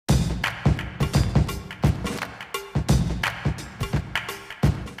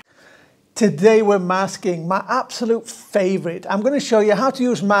Today we're masking, my absolute favorite. I'm going to show you how to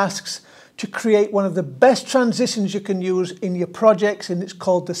use masks to create one of the best transitions you can use in your projects, and it's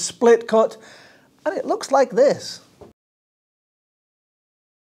called the split cut, and it looks like this.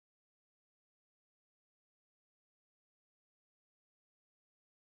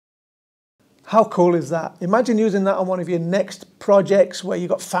 How cool is that? Imagine using that on one of your next projects where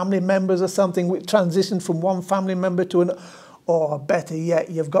you've got family members or something, with transition from one family member to another. Or better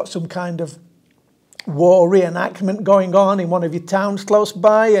yet, you've got some kind of war reenactment going on in one of your towns close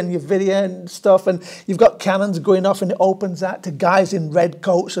by, and your video and stuff, and you've got cannons going off, and it opens that to guys in red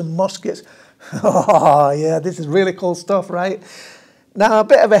coats and muskets. Oh yeah, this is really cool stuff, right? Now, a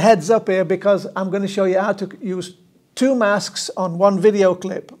bit of a heads up here, because I'm going to show you how to use two masks on one video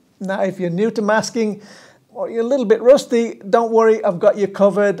clip. Now, if you're new to masking or you're a little bit rusty, don't worry, I've got you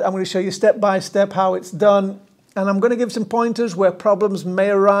covered. I'm going to show you step by step how it's done, and I'm going to give some pointers where problems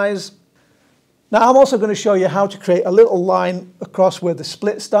may arise. Now, I'm also going to show you how to create a little line across where the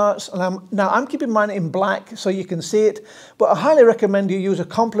split starts. And I'm keeping mine in black so you can see it, but I highly recommend you use a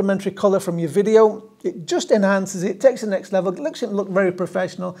complementary color from your video. It just enhances it, takes it to the next level, it makes it look very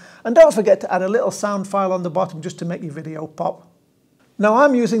professional. And don't forget to add a little sound file on the bottom just to make your video pop. Now,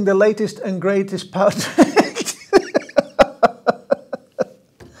 I'm using the latest and greatest PowerDirector.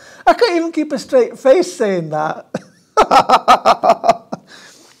 I can't even keep a straight face saying that.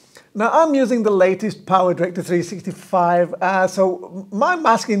 Now, I'm using the latest PowerDirector 365, so my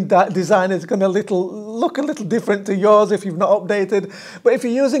masking design is going to look a little different to yours if you've not updated. But if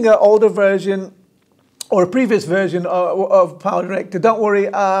you're using an older version or a previous version of PowerDirector, don't worry.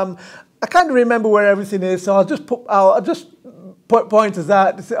 I kind of remember where everything is, so I'll just put pointers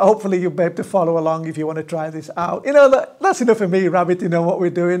out. Hopefully you'll be able to follow along if you want to try this out. You know, that's enough of me rabbiting on what we're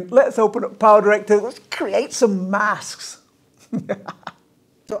doing. Let's open up PowerDirector. Let's create some masks.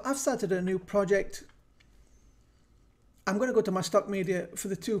 So I've started a new project. I'm going to go to my stock media for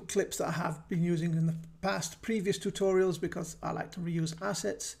the two clips that I have been using in the past previous tutorials, because I like to reuse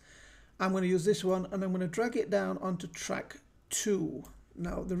assets. I'm going to use this one, and I'm going to drag it down onto track 2.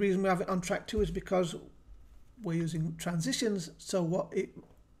 Now, the reason we have it on track 2 is because we're using transitions, so what it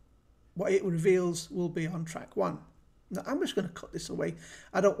reveals will be on track 1. Now, I'm just going to cut this away.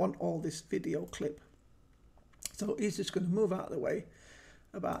 I don't want all this video clip. So it's just going to move out of the way.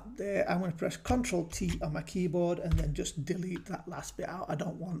 About there, I'm going to press Ctrl-T on my keyboard and then just delete that last bit out. I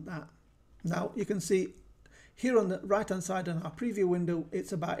don't want that. Now, you can see here on the right hand side in our preview window,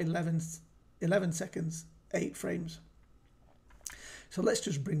 it's about 11 seconds, 8 frames. So let's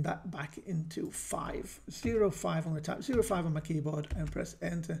just bring that back into 5. 05, I'm going to type 05 on my keyboard and press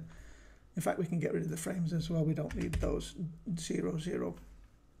enter. In fact, we can get rid of the frames as well. We don't need those 00.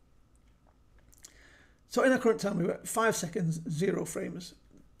 So in our current time, we're at 5 seconds, 0 frames.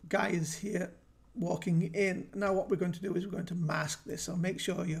 Guy is here walking in. Now what we're going to do is we're going to mask this. So make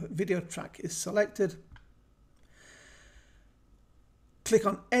sure your video track is selected. Click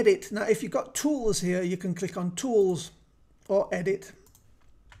on edit. Now if you've got tools here, you can click on tools or edit.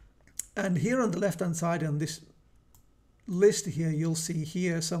 And here on the left hand side on this list here, you'll see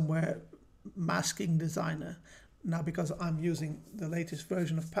here somewhere masking designer. Now, because I'm using the latest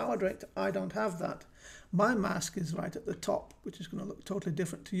version of PowerDirector, I don't have that. My mask is right at the top, which is going to look totally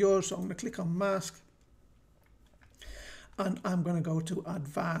different to yours. So I'm going to click on mask, and I'm going to go to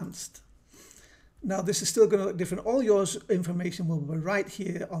advanced. Now, this is still going to look different. All yours information will be right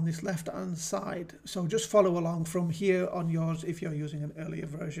here on this left hand side. So just follow along from here on yours if you're using an earlier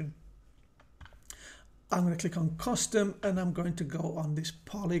version. I'm going to click on custom, and I'm going to go on this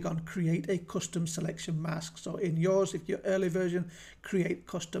polygon, create a custom selection mask. So in yours, if you're early version, create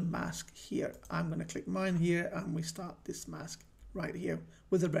custom mask here. I'm going to click mine here, and we start this mask right here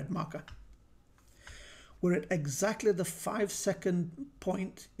with a red marker. We're at exactly the 5 second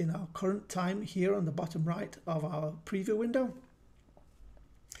point in our current time here on the bottom right of our preview window.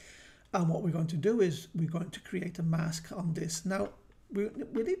 And what we're going to do is we're going to create a mask on this. Now, we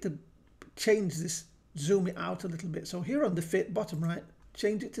need to change this, zoom it out a little bit. So here on the fit bottom right,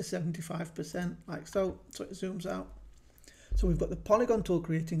 change it to 75%, like so it zooms out. So we've got the polygon tool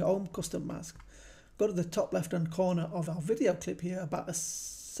creating our own custom mask. Go to the top left hand corner of our video clip here, about a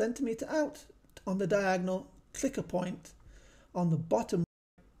centimeter out on the diagonal, click a point. On the bottom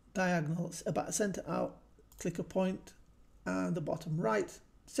diagonal, about a centimeter out, click a point, and the bottom right,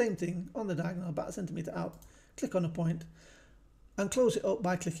 same thing on the diagonal, about a centimeter out, click on a point, and close it up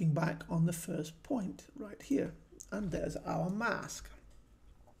by clicking back on the first point right here. And there's our mask.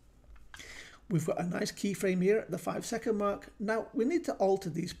 We've got a nice keyframe here at the 5 second mark. Now we need to alter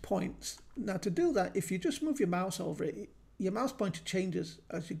these points. Now to do that, if you just move your mouse over it, your mouse pointer changes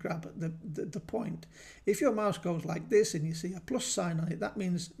as you grab the point. If your mouse goes like this and you see a plus sign on it, that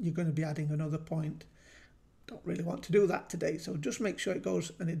means you're going to be adding another point. Don't really want to do that today, so just make sure it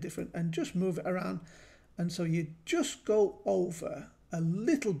goes in a different, and just move it around. And so you just go over a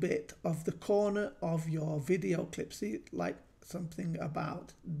little bit of the corner of your video clip. See, like something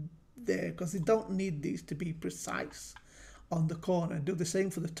about there, because you don't need these to be precise on the corner. Do the same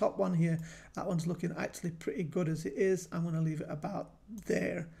for the top one here. That one's looking actually pretty good as it is. I'm going to leave it about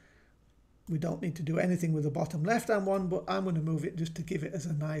there. We don't need to do anything with the bottom left hand one, but I'm going to move it just to give it as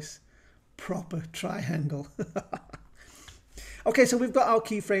a nice proper triangle. Okay, so we've got our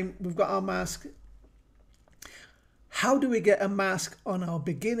keyframe, we've got our mask. How do we get a mask on our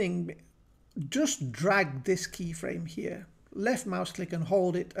beginning? Just drag this keyframe here. Left mouse click and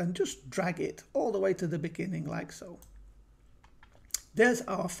hold it and just drag it all the way to the beginning like so. There's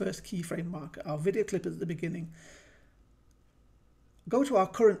our first keyframe marker. Our video clip is at the beginning. Go to our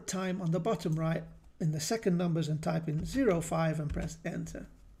current time on the bottom right in the second numbers and type in 05 and press enter.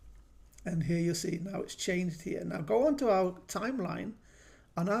 And here you see now it's changed here. Now go onto our timeline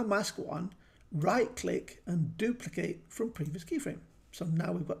on our mask one, right click and duplicate from previous keyframe. So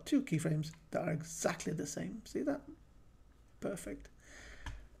now we've got two keyframes that are exactly the same. See that? Perfect.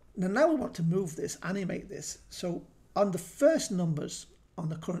 Now we want to move this, animate this. So on the first numbers on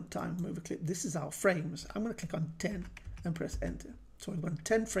the current time mover clip, this is our frames. I'm going to click on 10 and press enter. So we've got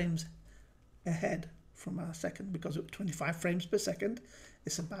 10 frames ahead from our second, because at 25 frames per second,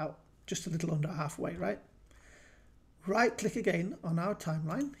 it's about just a little under halfway, right? Right click again on our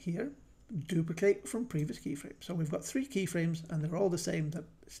timeline here, duplicate from previous keyframe. So we've got 3 keyframes and they're all the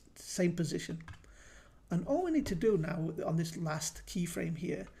same position. And all we need to do now on this last keyframe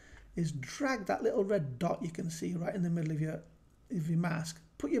here is drag that little red dot you can see right in the middle of your mask.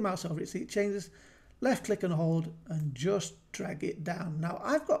 Put your mouse over it, see it changes, left click and hold and just drag it down. Now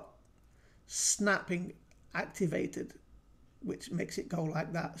I've got snapping activated, which makes it go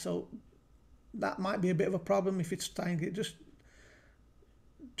like that. So that might be a bit of a problem if it's trying to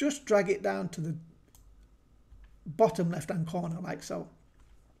just drag it down to the bottom left hand corner like so.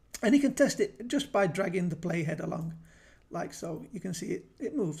 And you can test it just by dragging the playhead along like so. You can see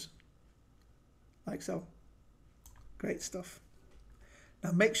it moves like so. Great stuff.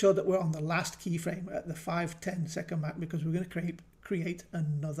 Now make sure that we're on the last keyframe at the 5-10 second mark, because we're going to create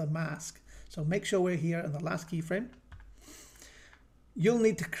another mask. So make sure we're here on the last keyframe. You'll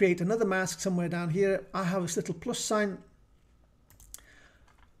need to create another mask somewhere down here. I have this little plus sign.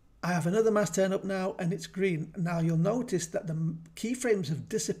 I have another mask turned up now and it's green. Now you'll notice that the keyframes have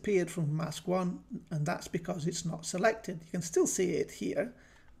disappeared from mask 1, and that's because it's not selected. You can still see it here,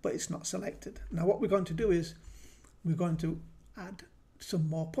 but it's not selected. Now what we're going to do is we're going to add some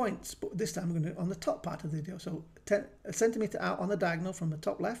more points, but this time we're going to on the top part of the video. So a centimeter out on the diagonal from the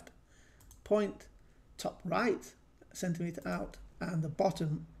top left, point, top right, a centimeter out, and the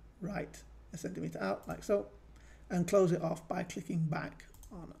bottom right, a centimeter out like so, and close it off by clicking back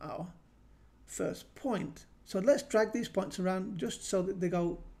on our first point. So let's drag these points around just so that they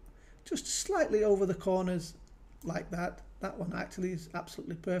go just slightly over the corners like that. That one actually is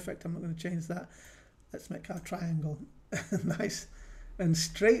absolutely perfect. I'm not going to change that. Let's make our triangle nice and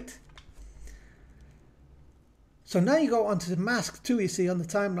straight. So now you go onto the mask 2 you see on the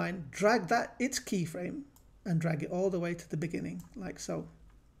timeline, drag its keyframe and drag it all the way to the beginning like so.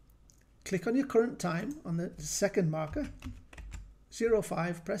 Click on your current time on the second marker,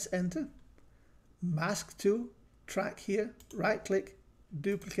 05, press enter. Mask 2, track here, right click,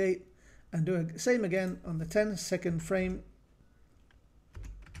 duplicate, and do the same again on the 10-second frame.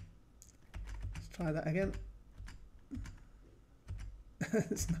 Let's try that again.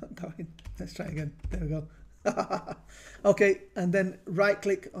 It's not going. Let's try again. There we go. Okay, and then right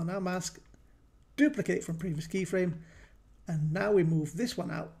click on our mask, duplicate from previous keyframe, and now we move this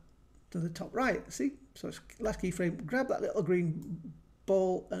one out to the top right. See? So it's last keyframe, grab that little green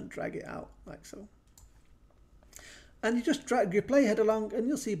ball and drag it out like so. And you just drag your playhead along and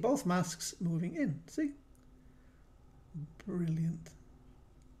you'll see both masks moving in. See? Brilliant.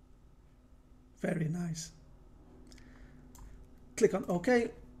 Very nice. Click on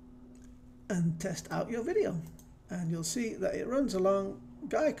OK and test out your video. And you'll see that it runs along,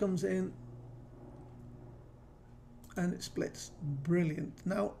 guy comes in and it splits. Brilliant.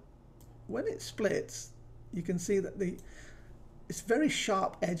 Now, when it splits, you can see that it's very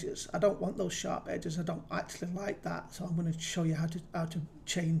sharp edges. I don't want those sharp edges. I don't actually like that. So I'm going to show you how to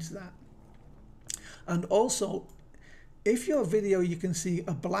change that. And also, if your video, you can see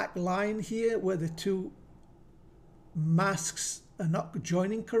a black line here where the two masks are not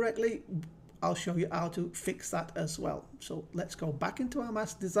joining correctly. I'll show you how to fix that as well. So let's go back into our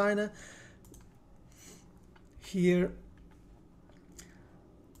Mask Designer. Here,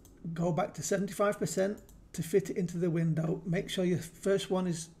 go back to 75% to fit it into the window. Make sure your first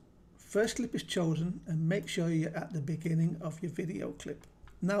clip is chosen, and make sure you're at the beginning of your video clip.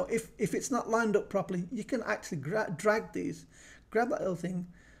 Now, if it's not lined up properly, you can actually drag these, grab that little thing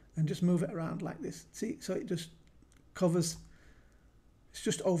and just move it around like this. See, so it just covers, it's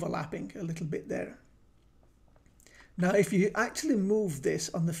just overlapping a little bit there. Now, if you actually move this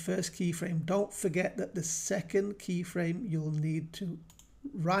on the first keyframe, don't forget that the second keyframe you'll need to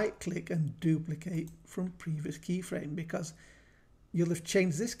right click and duplicate from previous keyframe, because you'll have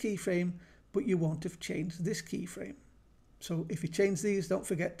changed this keyframe, but you won't have changed this keyframe. So if you change these, don't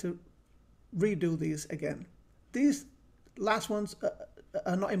forget to redo these again. These last ones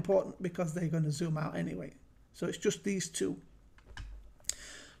are not important because they're going to zoom out anyway. So it's just these two.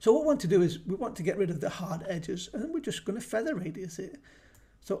 So what we want to do is we want to get rid of the hard edges, and we're just going to feather radius it.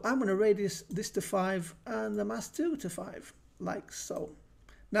 So I'm going to radius this to 5 and the mask 2 to 5, like so.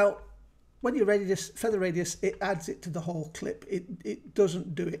 Now, when you feather radius, it adds it to the whole clip. It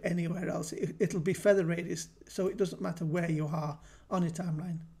doesn't do it anywhere else. It'll be feather radius, so it doesn't matter where you are on your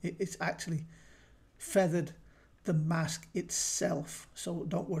timeline. It's actually feathered the mask itself, so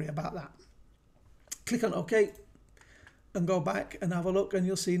don't worry about that. Click on OK and go back and have a look, and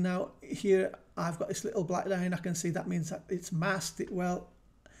you'll see now here I've got this little black line. I can see that means that it's masked it well.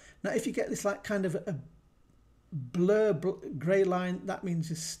 Now, if you get this like kind of a blur grey line, that means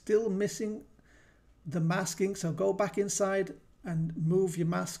you're still missing the masking. So go back inside and move your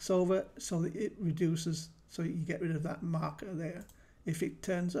masks over so that it reduces, so you get rid of that marker there if it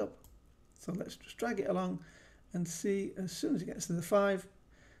turns up. So let's just drag it along and see, as soon as it gets to the 5,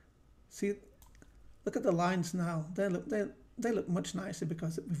 see, look at the lines now. They look much nicer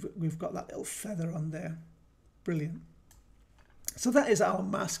because we've got that little feather on there. Brilliant. So that is our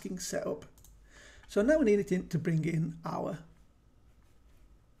masking setup. So now we need to bring in our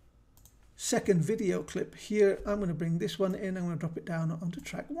second video clip. Here I'm going to bring this one in. I'm going to drop it down onto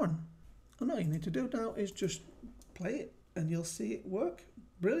track 1. And all you need to do now is just play it, and you'll see it work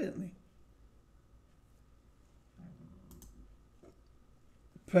brilliantly.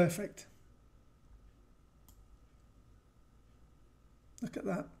 Perfect. Look at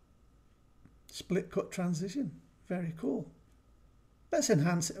that. Split cut transition. Very cool. Let's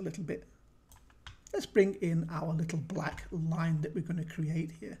enhance it a little bit. Let's bring in our little black line that we're going to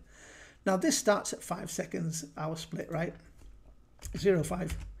create here. Now this starts at 5 seconds, our split, right? 0,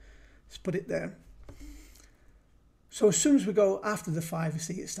 5. Let's put it there. So as soon as we go after the 5, you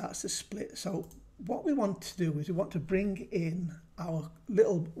see it starts to split. So what we want to do is we want to bring in our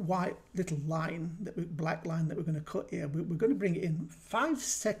little line, black line that we're going to cut here. We're going to bring it in 5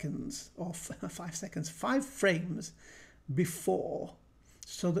 seconds, or 5 frames before,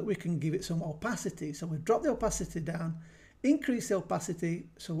 so that we can give it some opacity. So we drop the opacity down, increase the opacity,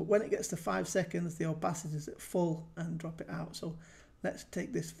 so when it gets to 5 seconds, the opacity is at full, and drop it out. So let's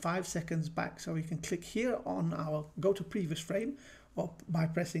take this 5 seconds back. So we can click here on our go to previous frame, or by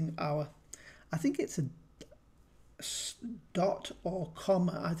pressing our, I think it's a dot or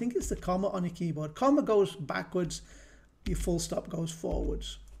comma. I think it's the comma on your keyboard. Comma goes backwards, your full stop goes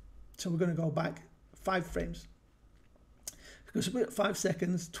forwards. So we're going to go back 5 frames. Because we're at 5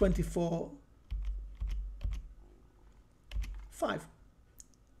 seconds, 24, 5,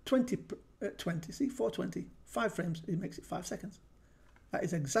 20, 20, see, 420, 5 frames, it makes it 5 seconds. That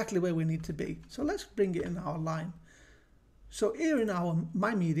is exactly where we need to be. So let's bring it in our line. So here in our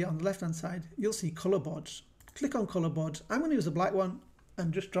My Media on the left hand side, you'll see color boards. Click on color boards. I'm going to use the black one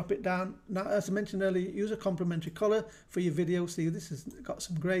and just drop it down. Now, as I mentioned earlier, use a complementary color for your video. See, this has got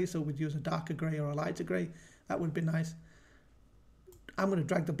some gray, so we'd use a darker gray or a lighter gray. That would be nice. I'm going to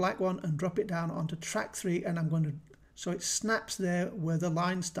drag the black one and drop it down onto track 3, and I'm going to, so it snaps there where the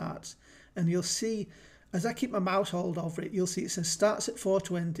line starts. And you'll see, as I keep my mouse hold over it, you'll see it says starts at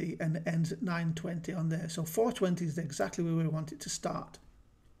 420 and ends at 920 on there. So 420 is exactly where we want it to start.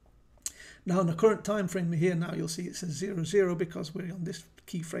 Now on the current time frame here, now you'll see it says 00 because we're on this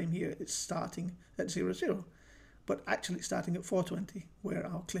keyframe here. It's starting at 00, but actually it's starting at 420 where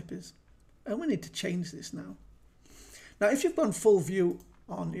our clip is. And we need to change this now. Now, if you've gone full view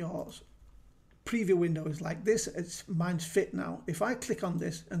on your preview window is like this, mine's fit now. If I click on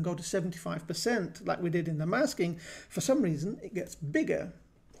this and go to 75%, like we did in the masking, for some reason it gets bigger,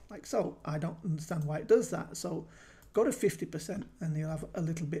 like so. I don't understand why it does that. So go to 50% and you'll have a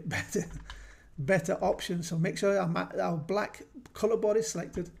little bit better option. So make sure our black color board is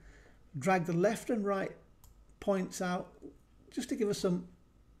selected. Drag the left and right points out just to give us some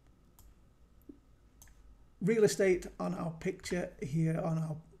real estate on our picture here on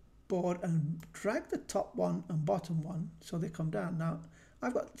our board and drag the top one and bottom one so they come down. Now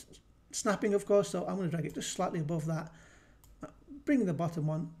I've got snapping, of course, so I'm going to drag it just slightly above that. Bring the bottom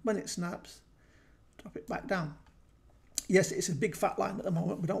one, when it snaps, drop it back down. Yes, it's a big fat line at the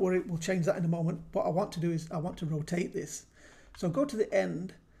moment, but don't worry, we'll change that in a moment. What I want to do is I want to rotate this. So go to the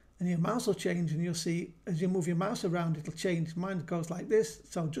end and your mouse will change, and you'll see as you move your mouse around, it'll change. Mine goes like this.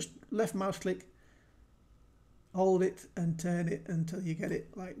 So just left mouse click, hold it and turn it until you get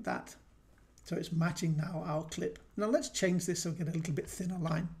it like that. So it's matching now our clip. Now let's change this so we get a little bit thinner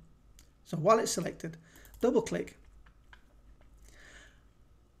line. So while it's selected, double click,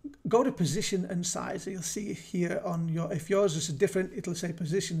 go to position and size. So you'll see here on your, if yours is different, it'll say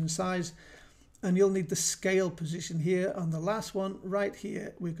position and size, and you'll need the scale position here on the last one right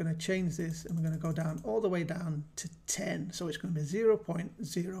here. We're going to change this and we're going to go down all the way down to 10. So it's going to be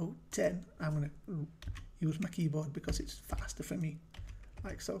 0.010. I'm going to use my keyboard because it's faster for me,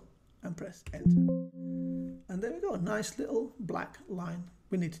 like so, and press enter. And there we go, a nice little black line.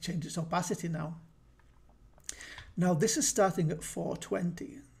 We need to change its opacity now. Now this is starting at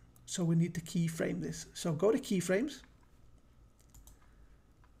 420, so we need to keyframe this. So go to keyframes,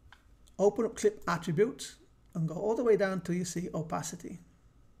 open up clip attributes and go all the way down till you see opacity.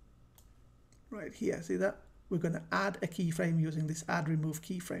 Right here, see that? We're going to add a keyframe using this add remove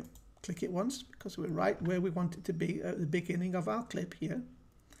keyframe. Click it once because we're right where we want it to be at the beginning of our clip here.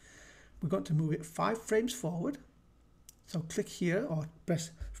 We're going to move it 5 frames forward. So click here or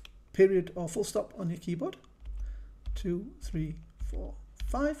press period or full stop on your keyboard. 2, 3, 4,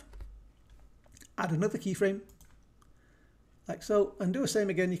 5. Add another keyframe, like so, and do the same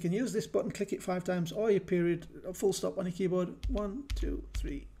again. You can use this button, click it 5 times, or your period or full stop on your keyboard. 1, 2,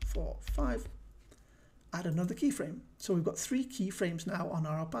 3, 4, 5. Add another keyframe. So we've got 3 keyframes now on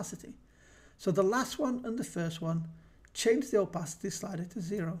our opacity. So the last one and the first one, change the opacity slider to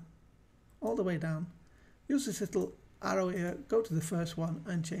 0, all the way down. Use this little arrow here, go to the first one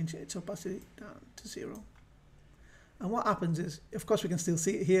and change its opacity down to 0. And what happens is, of course we can still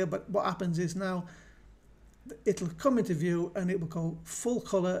see it here, but what happens is now it'll come into view and it will go full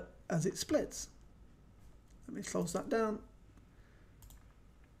color as it splits. Let me close that down.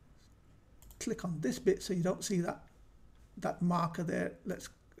 Click on this bit so you don't see that marker there. Let's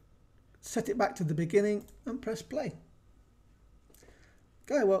set it back to the beginning and press play.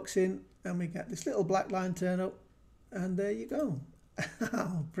 Guy walks in and we get this little black line turn up, and there you go.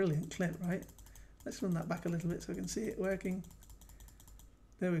 Oh, brilliant clip, right? Let's run that back a little bit so we can see it working.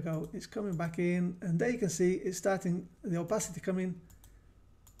 There we go, it's coming back in, and there you can see it's starting, the opacity coming,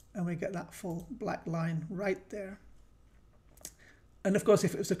 and we get that full black line right there. And of course,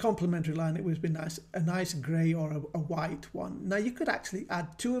 if it was a complementary line, it would be nice, a nice grey or a white one. Now you could actually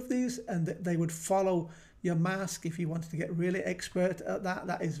add 2 of these and they would follow your mask if you wanted to get really expert at that.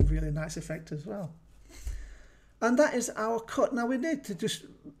 That is a really nice effect as well. And that is our cut. Now we need to just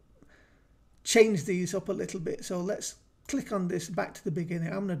change these up a little bit. So let's click on this back to the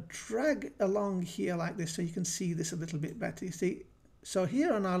beginning. I'm going to drag along here like this so you can see this a little bit better. You see, so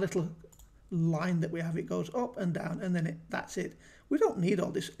here on our little line that we have, it goes up and down, and then that's it. We don't need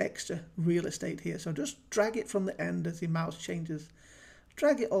all this extra real estate here, so just drag it from the end as your mouse changes.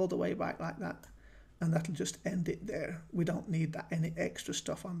 Drag it all the way back like that, and that'll just end it there. We don't need that any extra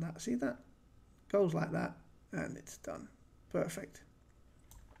stuff on that. See that? Goes like that, and it's done. Perfect.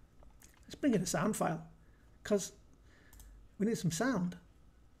 Let's bring in a sound file, because we need some sound.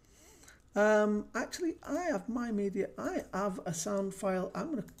 Actually, I have my media. I have a sound file.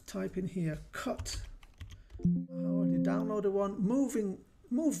 I'm going to type in here, cut. I already downloaded one.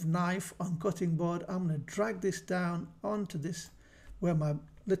 Move knife on cutting board. I'm going to drag this down onto this where my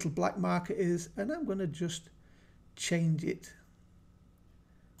little black marker is, and I'm going to just change it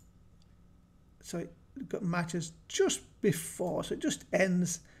so it matches just before, so it just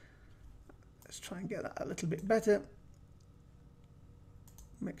ends. Let's try and get that a little bit better.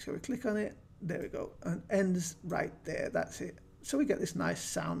 Make sure we click on it. There we go, and ends right there. That's it. So we get this nice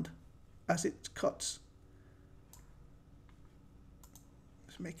sound as it cuts.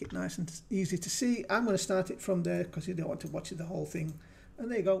 Let's make it nice and easy to see. I'm going to start it from there because you don't want to watch the whole thing. And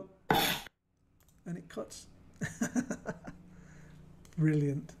there you go, and it cuts.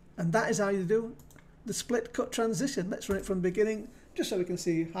 Brilliant. And that is how you do the split cut transition. Let's run it from the beginning just so we can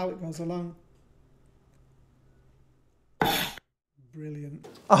see how it goes along. Brilliant.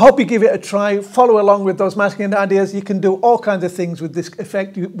 I hope you give it a try. Follow along with those masking ideas. You can do all kinds of things with this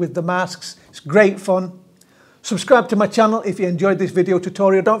effect with the masks. It's great fun. Subscribe to my channel if you enjoyed this video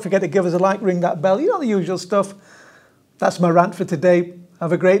tutorial. Don't forget to give us a like, ring that bell. You know the usual stuff. That's my rant for today.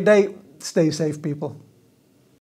 Have a great day. Stay safe, people.